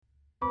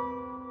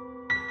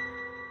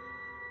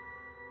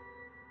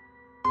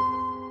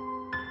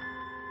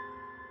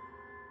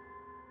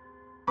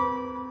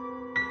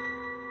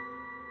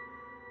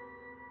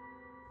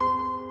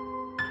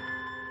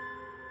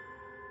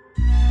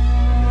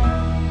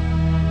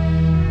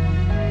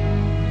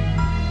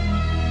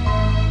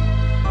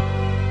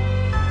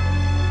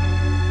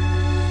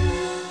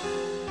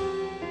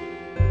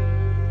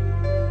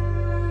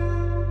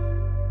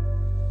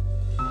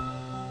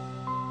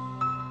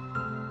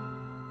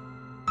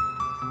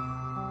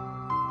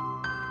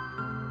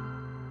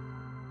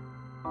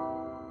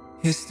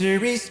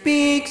History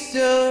speaks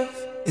of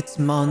its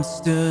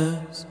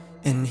monsters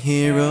and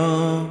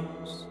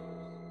heroes.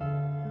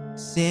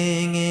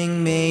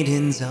 Singing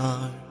maidens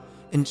are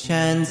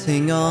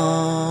enchanting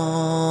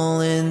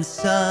all in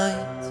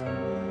sight.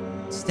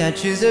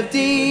 Statues of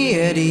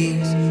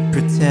deities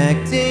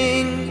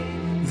protecting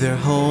their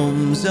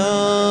homes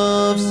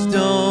of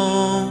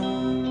stone.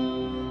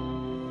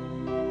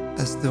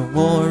 As the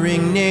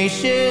warring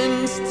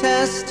nations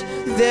test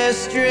their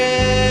strength,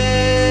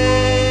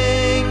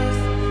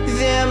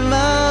 their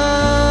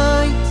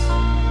might,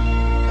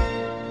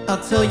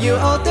 I'll tell you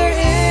all there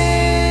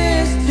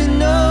is to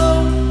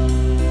know.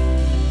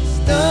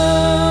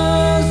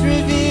 Stars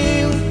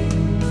reveal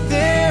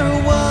their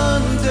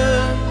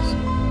wonders,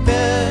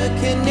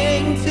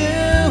 beckoning to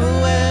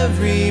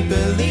every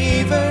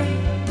believer.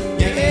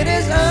 Yeah, it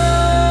is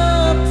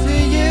up to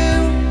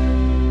you,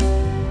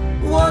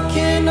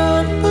 walking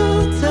on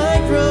a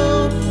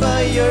tightrope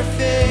by your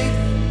faith.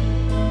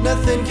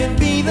 Nothing can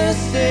be the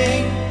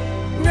same,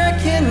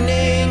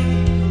 reckoning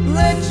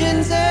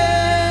legends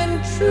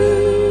and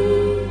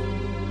truth,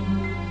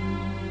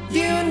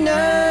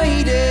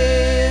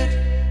 united.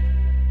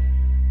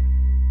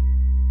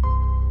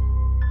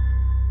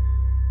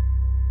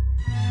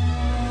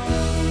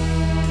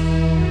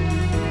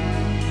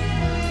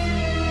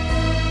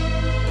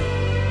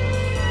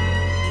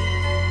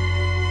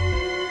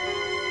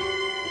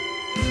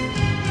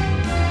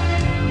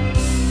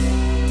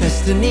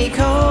 Destiny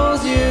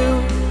calls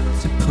you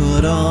to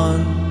put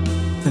on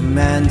the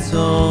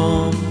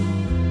mantle,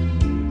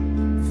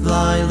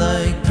 fly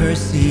like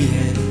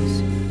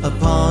Perseus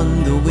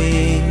upon the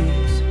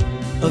wings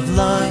of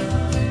light,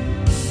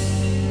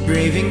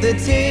 braving the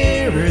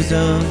terrors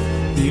of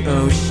the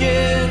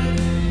ocean,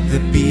 the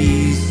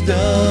beast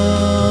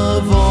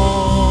of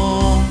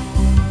all.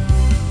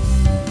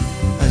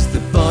 As the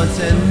bards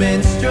and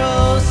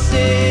minstrels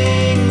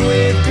sing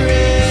with great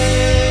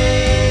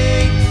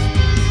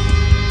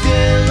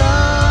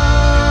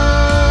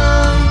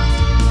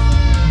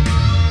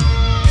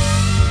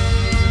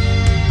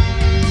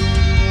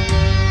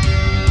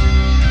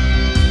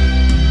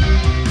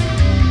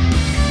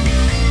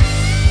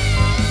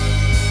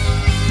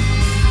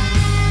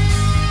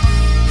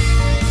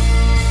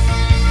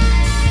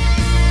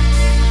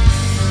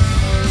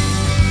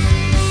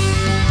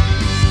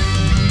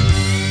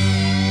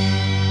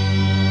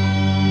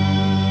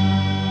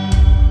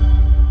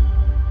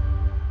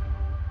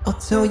I'll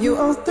tell you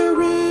all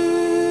there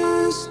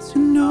is to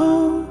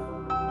know.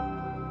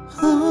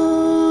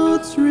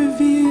 Hearts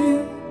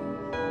reveal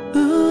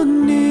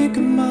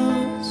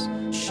enigmas,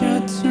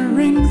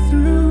 shattering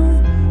through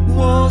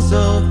walls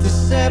of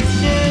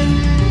deception.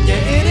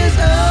 Yeah, it is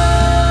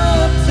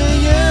up to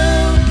you,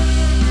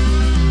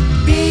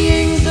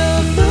 beings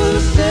of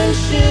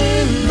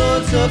ascension,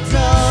 lords of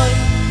time.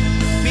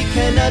 We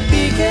cannot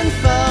be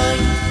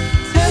confined.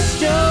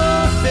 Test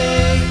your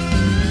faith.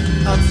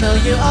 I'll tell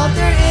you all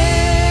there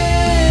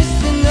is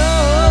to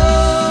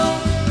know.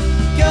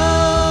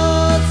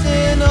 Gods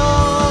in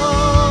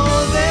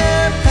all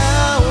their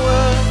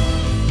power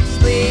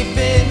sleep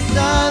in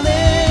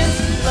silence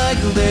like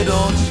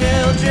little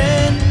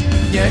children.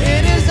 Yeah,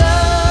 it is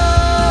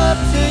up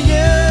to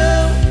you.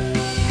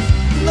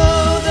 Lo,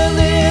 the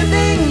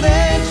living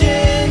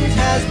legend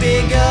has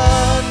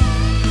begun.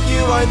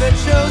 You are the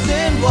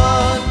chosen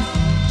one,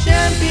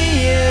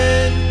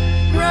 champion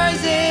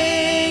rising.